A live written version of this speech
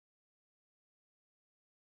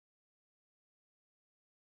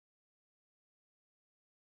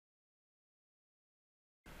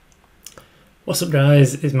What's up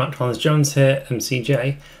guys, it's Matt Jones here,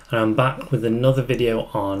 MCJ, and I'm back with another video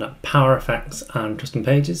on Power Effects and custom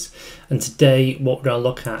pages. And today what we're going to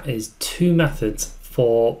look at is two methods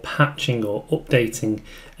for patching or updating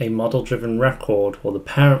a model-driven record or the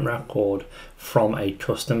parent record from a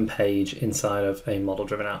custom page inside of a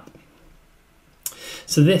model-driven app.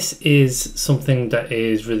 So this is something that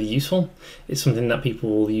is really useful. It's something that people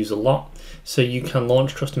will use a lot. So you can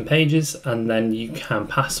launch custom pages and then you can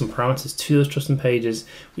pass some parameters to those custom pages,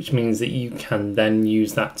 which means that you can then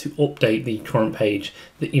use that to update the current page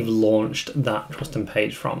that you've launched that custom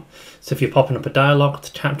page from. So if you're popping up a dialog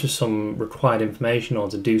to capture some required information or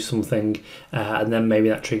to do something, and then maybe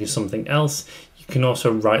that triggers something else, you can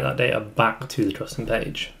also write that data back to the custom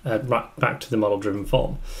page, back to the model-driven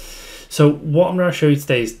form. So what I'm going to show you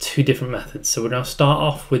today is two different methods. So we're going to start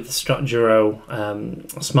off with the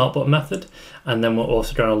Strat0 smart button method, and then we're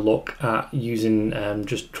also going to look at using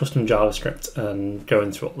just custom JavaScript and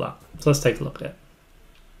going through all that. So let's take a look at it.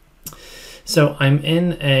 So I'm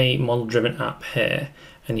in a model-driven app here,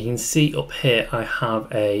 and you can see up here I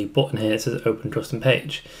have a button here that says Open Custom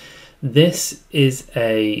Page. This is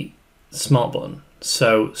a smart button.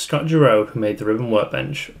 So Strat0, who made the Ribbon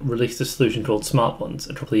Workbench, released a solution called Smart Buttons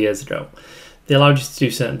a couple of years ago. They allowed you to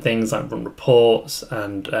do certain things like run reports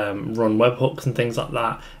and run webhooks and things like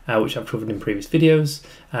that, which I've covered in previous videos.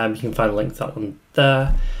 You can find a link to that one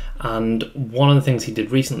there. And one of the things he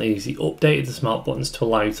did recently is he updated the Smart Buttons to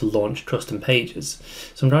allow you to launch custom pages.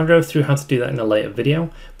 So I'm going to go through how to do that in a later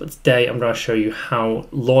video, but today I'm going to show you how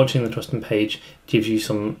launching the custom page gives you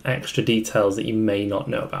some extra details that you may not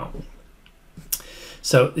know about.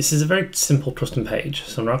 So this is a very simple custom page.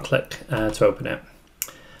 So I'm going to click to open it,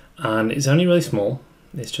 and it's only really small.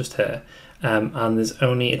 It's just here, and there's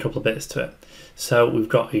only a couple of bits to it. So we've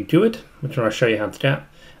got a GUID, which I'm going to show you how to get.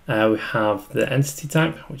 We have the entity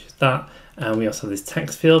type, which is that, and we also have this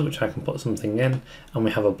text field, which I can put something in, and we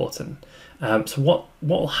have a button. So what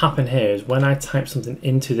will happen here is when I type something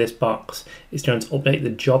into this box, it's going to update the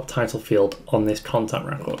job title field on this contact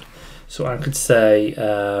record. So I could say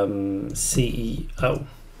CEO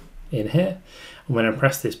in here, and when I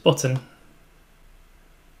press this button,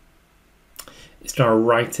 it's going to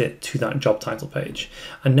write it to that job title page.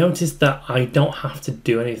 And notice that I don't have to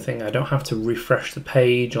do anything. I don't have to refresh the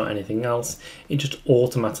page or anything else. It just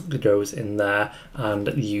automatically goes in there and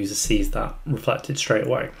the user sees that reflected straight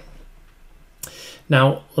away.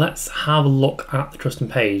 Now let's have a look at the custom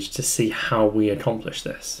page to see how we accomplish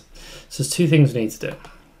this. So there's two things we need to do.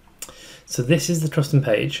 So this is the custom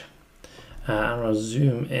page, and I'll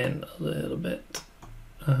zoom in a little bit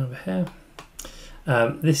over here.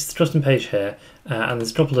 This is the custom page here, and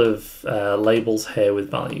there's a couple of labels here with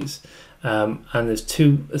values. And there's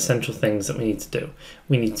two essential things that we need to do.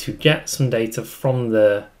 We need to get some data from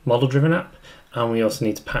the model-driven app, and we also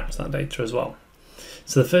need to patch that data as well.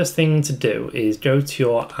 So the first thing to do is go to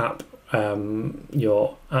your app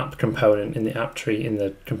component in the app tree, in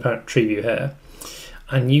the component tree view here.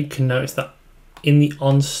 And you can notice that in the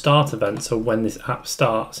onStart event, so when this app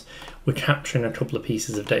starts, we're capturing a couple of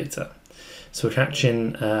pieces of data. So we're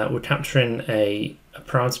capturing a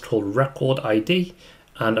parameter called record ID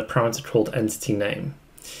and a parameter called entity name.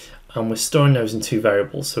 And we're storing those in two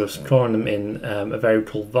variables. So we're storing them in a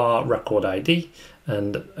variable called var record ID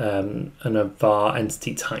and a var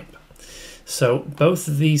entity type. So both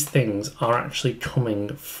of these things are actually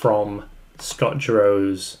coming from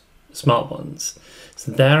Strat0's smart buttons.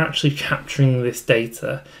 So they're actually capturing this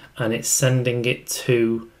data and it's sending it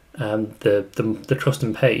to the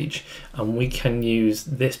custom page, and we can use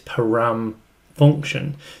this param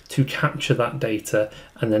function to capture that data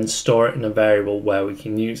and then store it in a variable where we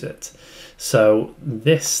can use it. So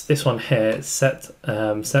this one here, set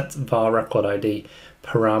var record ID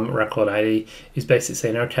param record ID, is basically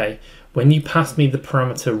saying, okay, when you pass me the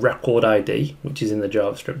parameter record ID, which is in the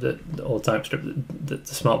JavaScript or TypeScript that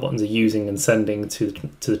the smart buttons are using and sending to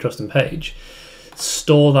the custom page,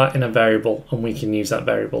 store that in a variable and we can use that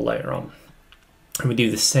variable later on. And we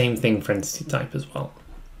do the same thing for entity type as well.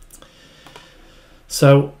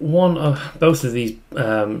 So both of these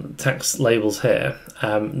text labels here,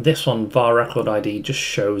 this one var record ID just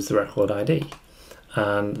shows the record ID,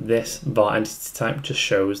 and this var entity type just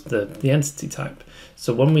shows the entity type.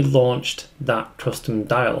 So when we launched that custom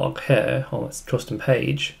dialog here, or this custom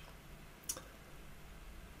page,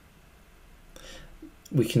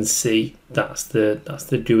 we can see that's the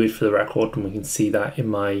GUID for the record, and we can see that in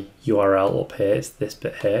my URL up here. It's this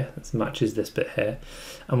bit here, it matches this bit here,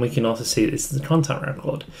 and we can also see that this is the contact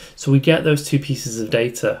record. So we get those two pieces of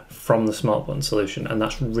data from the smart button solution, and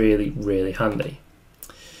that's really, really handy.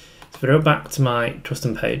 So if I go back to my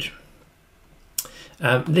custom page,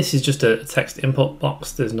 This is just a text input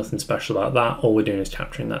box. There's nothing special about that. All we're doing is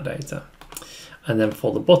capturing that data. And then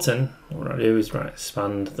for the button, what I do is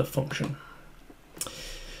expand the function.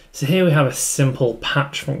 So here we have a simple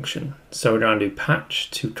patch function. So we're going to do patch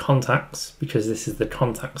to contacts because this is the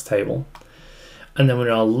contacts table. And then we're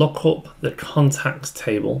going to look up the contacts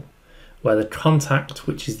table where the contact,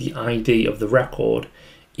 which is the ID of the record,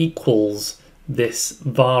 equals this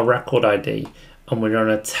var record ID. And we're going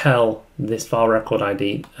to tell this var record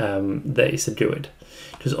ID that it's a GUID.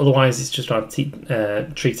 Because otherwise it's just going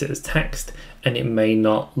to treat it as text and it may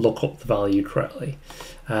not look up the value correctly.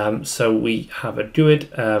 So we have a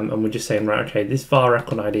GUID and we're just saying, right, okay, this var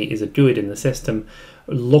record ID is a GUID in the system.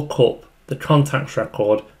 Look up the contacts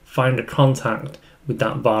record, find a contact with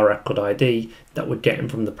that var record ID that we're getting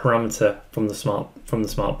from the parameter from the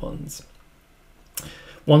smart buttons.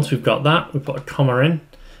 Once we've got that, we put a comma in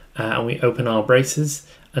and we open our braces,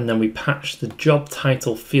 and then we patch the job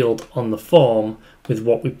title field on the form with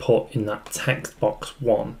what we put in that text box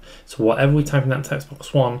 1. So whatever we type in that text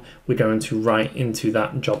box 1, we're going to write into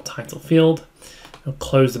that job title field. We'll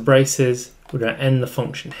close the braces. We're going to end the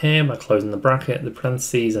function here by closing the bracket, the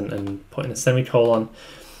parentheses, and putting a semicolon.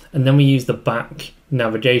 And then we use the back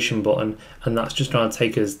navigation button, and that's just going to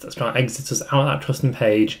take us, that's going to exit us out of that custom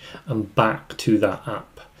page and back to that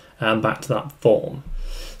app and back to that form.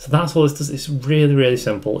 So that's all this does. It's really, really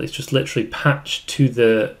simple. It's just literally patch to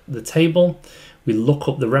the table. We look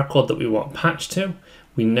up the record that we want patched to.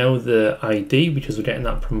 We know the ID because we're getting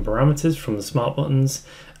that from parameters from the smart buttons,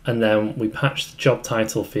 and then we patch the job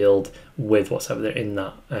title field with what's over there in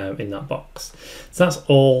that box. So that's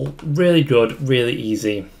all really good, really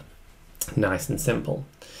easy, nice and simple.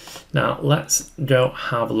 Now let's go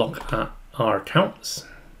have a look at our accounts.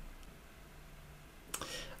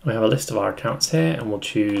 We have a list of our accounts here, and we'll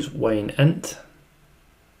choose Wayne Ent.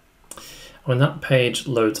 When that page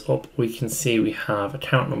loads up, we can see we have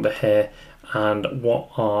account number here, and what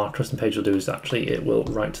our custom page will do is actually it will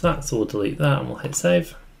write to that. So we'll delete that and we'll hit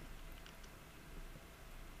save.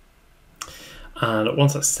 And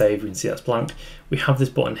once that's saved, we can see that's blank. We have this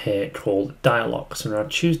button here called dialog. So now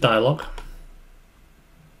choose dialog.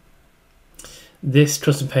 This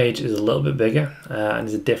custom page is a little bit bigger and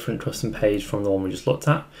is a different custom page from the one we just looked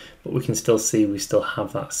at, but we can still see we still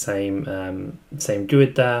have that same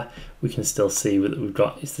GUID there. We can still see that we've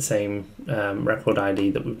got, it's the same record ID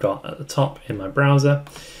that we've got at the top in my browser.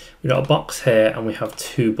 We've got a box here and we have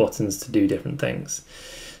 2 buttons to do different things.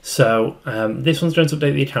 So this one's going to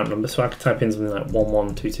update the account number, so I could type in something like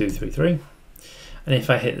 112233, and if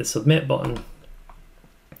I hit the submit button,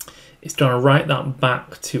 it's going to write that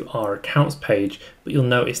back to our accounts page, but you'll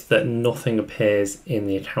notice that nothing appears in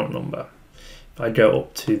the account number. If I go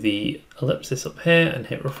up to the ellipsis up here and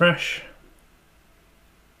hit refresh,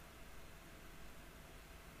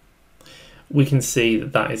 we can see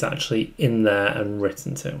that that is actually in there and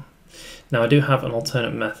written to. Now I do have an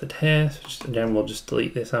alternate method here, so just, again we'll just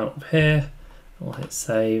delete this out of here, we'll hit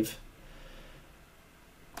save,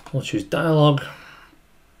 we'll choose dialog,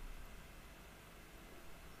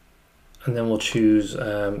 and then we'll choose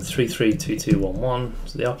 332211,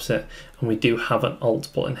 so the opposite, and we do have an alt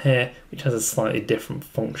button here which has a slightly different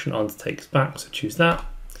function on to take us back, so choose that.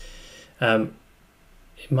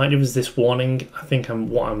 It might give us this warning. I think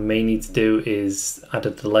what I may need to do is add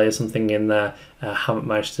a delay or something in there. I haven't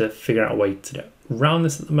managed to figure out a way to get around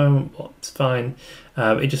this at the moment, but it's fine.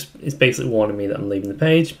 It's basically warning me that I'm leaving the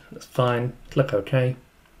page. That's fine, click OK.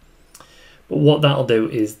 But what that'll do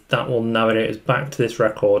is that will navigate us back to this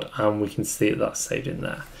record and we can see that that's saved in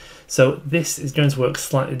there. So this is going to work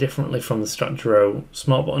slightly differently from the Structuro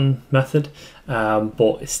smart button method,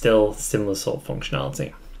 but it's still similar sort of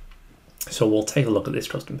functionality. So we'll take a look at this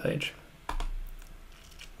custom page.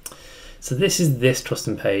 So this is this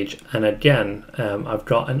custom page, and again, I've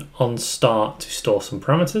got an on start to store some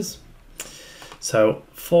parameters. So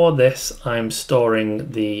for this, I'm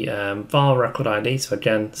storing the var record ID. So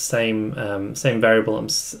again, same variable I'm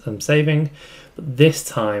saving, but this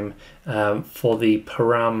time for the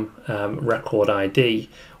param record ID,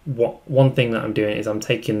 one thing that I'm doing is I'm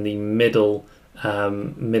taking the middle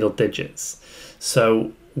digits.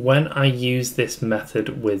 So when I use this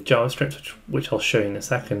method with JavaScript, which I'll show you in a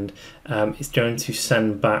second, it's going to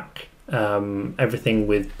send back everything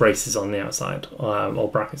with braces on the outside or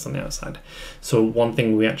brackets on the outside. So one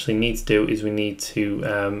thing we actually need to do is we need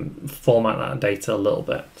to format that data a little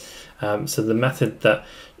bit. So the method that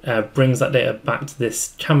brings that data back to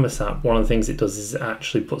this canvas app, one of the things it does is it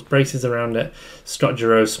actually puts braces around it.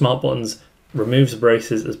 Structuro smart buttons removes the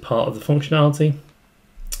braces as part of the functionality,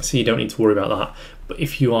 so you don't need to worry about that. But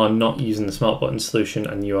if you are not using the Smart Button solution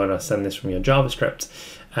and you want to send this from your JavaScript,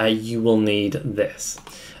 you will need this.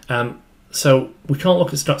 So we can't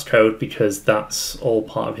look at Scott's code because that's all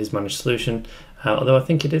part of his managed solution, although I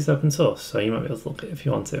think it is open source, so you might be able to look at it if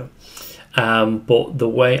you want to. But the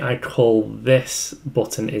way I call this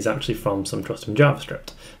button is actually from some custom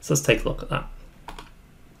JavaScript. So let's take a look at that.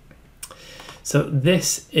 So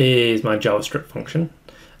this is my JavaScript function.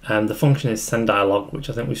 The function is send dialog, which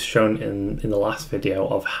I think we've shown in the last video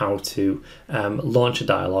of how to launch a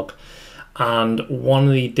dialog. And two of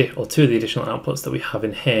the additional outputs that we have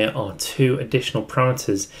in here are two additional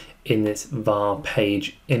parameters in this var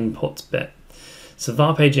page input bit. So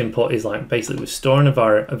var page input is like basically we're storing a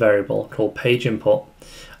variable called page input,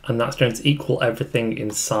 and that's going to equal everything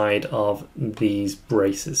inside of these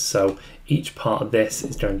braces. So each part of this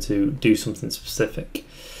is going to do something specific.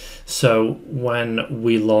 So when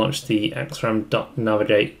we launch the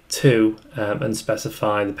xrm.navigate2 and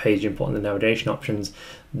specify the page input and the navigation options,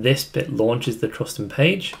 this bit launches the custom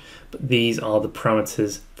page, but these are the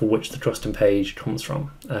parameters for which the custom page comes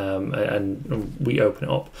from, and we open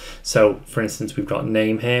it up. So for instance, we've got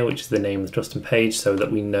name here, which is the name of the custom page, so that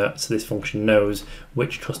we know, so this function knows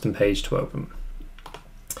which custom page to open.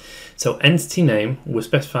 So entity name, we're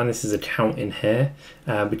specifying this as account in here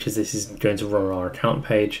because this is going to run on our account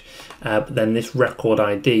page. But then this record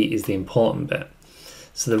ID is the important bit.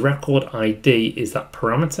 So the record ID is that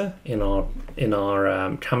parameter in our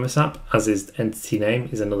Canvas app, as is entity name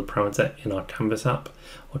is another parameter in our Canvas app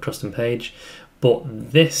or custom page. But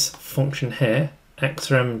this function here,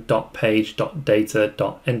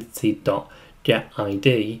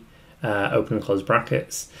 xrm.page.data.entity.getID, open and close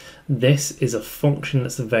brackets, this is a function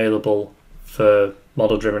that's available for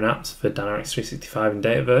model-driven apps, for Dynamics 365 and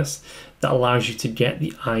Dataverse, that allows you to get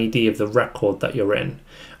the ID of the record that you're in.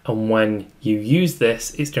 And when you use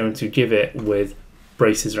this, it's going to give it with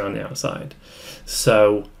braces around the outside.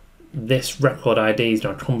 So this record ID is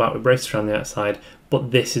going to come back with braces around the outside,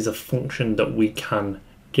 but this is a function that we can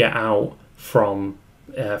get out from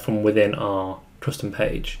within our custom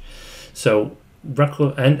page. So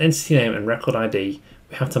record and entity name and record ID,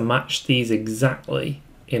 we have to match these exactly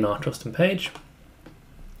in our custom page.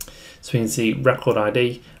 So we can see record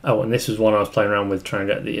ID. Oh, and this was one I was playing around with trying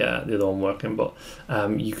to get the other one working, but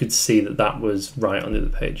you could see that that was right on the other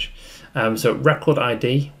page. So record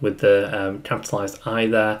ID with the capitalized I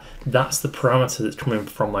there, that's the parameter that's coming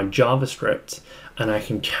from my JavaScript, and I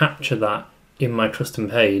can capture that in my custom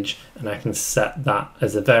page, and I can set that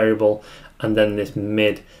as a variable, and then this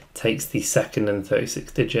mid takes the second and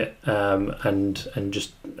 36 digit and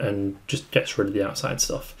just gets rid of the outside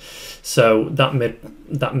stuff. So this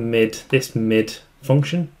mid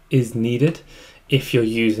function is needed if you're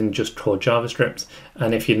using just core JavaScript,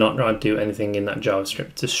 and if you're not going to do anything in that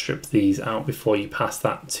JavaScript to strip these out before you pass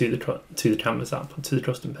that to the Canvas app or to the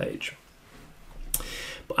custom page.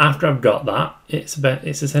 But after I've got that, it's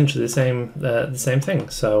essentially the same thing.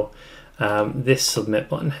 So this submit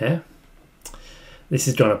button here, this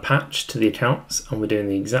is going to patch to the accounts, and we're doing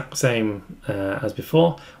the exact same as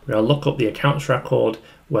before. We're going to look up the accounts record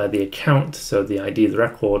where the account, so the ID of the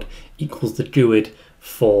record, equals the GUID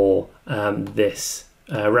for this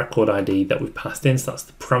record ID that we've passed in. So that's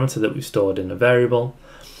the parameter that we've stored in a variable.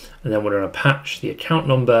 And then we're going to patch the account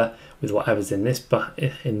number with whatever's in this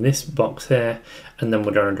box here, and then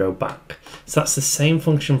we're going to go back. So that's the same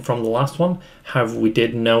function from the last one. However, we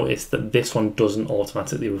did notice that this one doesn't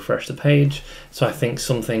automatically refresh the page. So I think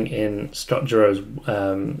something in Scott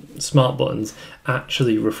Giroux's smart buttons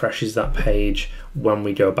actually refreshes that page when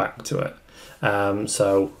we go back to it.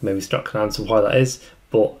 So maybe Scott can answer why that is,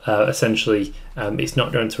 but essentially it's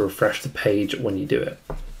not going to refresh the page when you do it.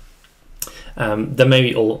 There may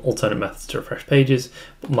be alternate methods to refresh pages,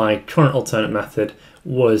 but my current alternate method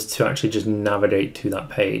was to actually just navigate to that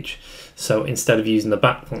page. So instead of using the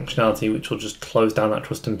back functionality, which will just close down that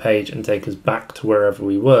custom page and take us back to wherever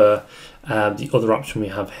we were, the other option we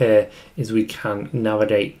have here is we can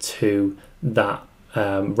navigate to that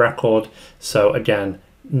record. So again,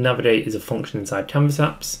 navigate is a function inside Canvas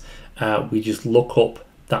apps. We just look up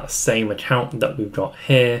that same account that we've got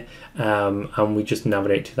here, and we just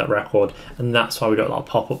navigate to that record, and that's why we got that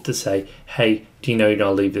pop-up to say, hey, do you know you're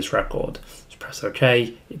going to leave this record? Just press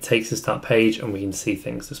OK, it takes us to that page, and we can see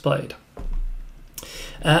things displayed.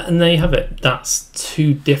 And there you have it. That's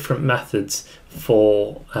two different methods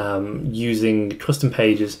for using custom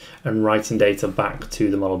pages and writing data back to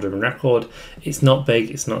the model-driven record. It's not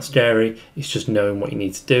big, it's not scary, it's just knowing what you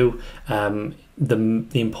need to do.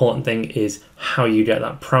 The important thing is how you get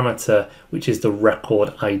that parameter, which is the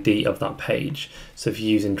record ID of that page. So if you're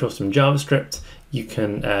using custom JavaScript, you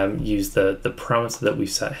can use the parameter that we've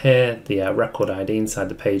set here, the record ID inside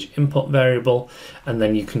the page input variable, and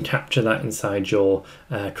then you can capture that inside your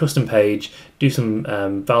custom page, do some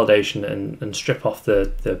validation and strip off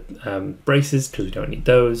the braces because we don't need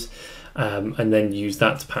those. And then use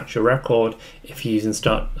that to patch your record. If you're using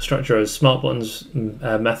Structure's smart buttons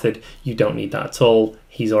method, you don't need that at all.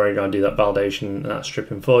 He's already going to do that validation and that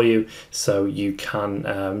stripping for you, so you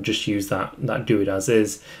can just use that do it as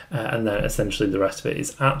is, and then essentially the rest of it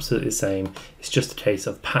is absolutely the same. It's just a case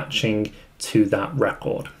of patching to that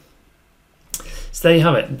record. So there you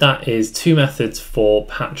have it. That is two methods for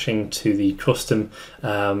patching to the custom,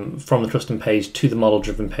 from the custom page to the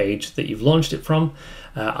model-driven page that you've launched it from.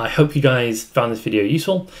 I hope you guys found this video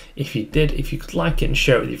useful. If you did, if you could like it and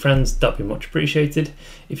share it with your friends, that'd be much appreciated.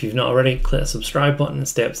 If you've not already, click the subscribe button and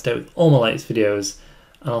stay up to date with all my latest videos,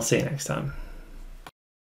 and I'll see you next time.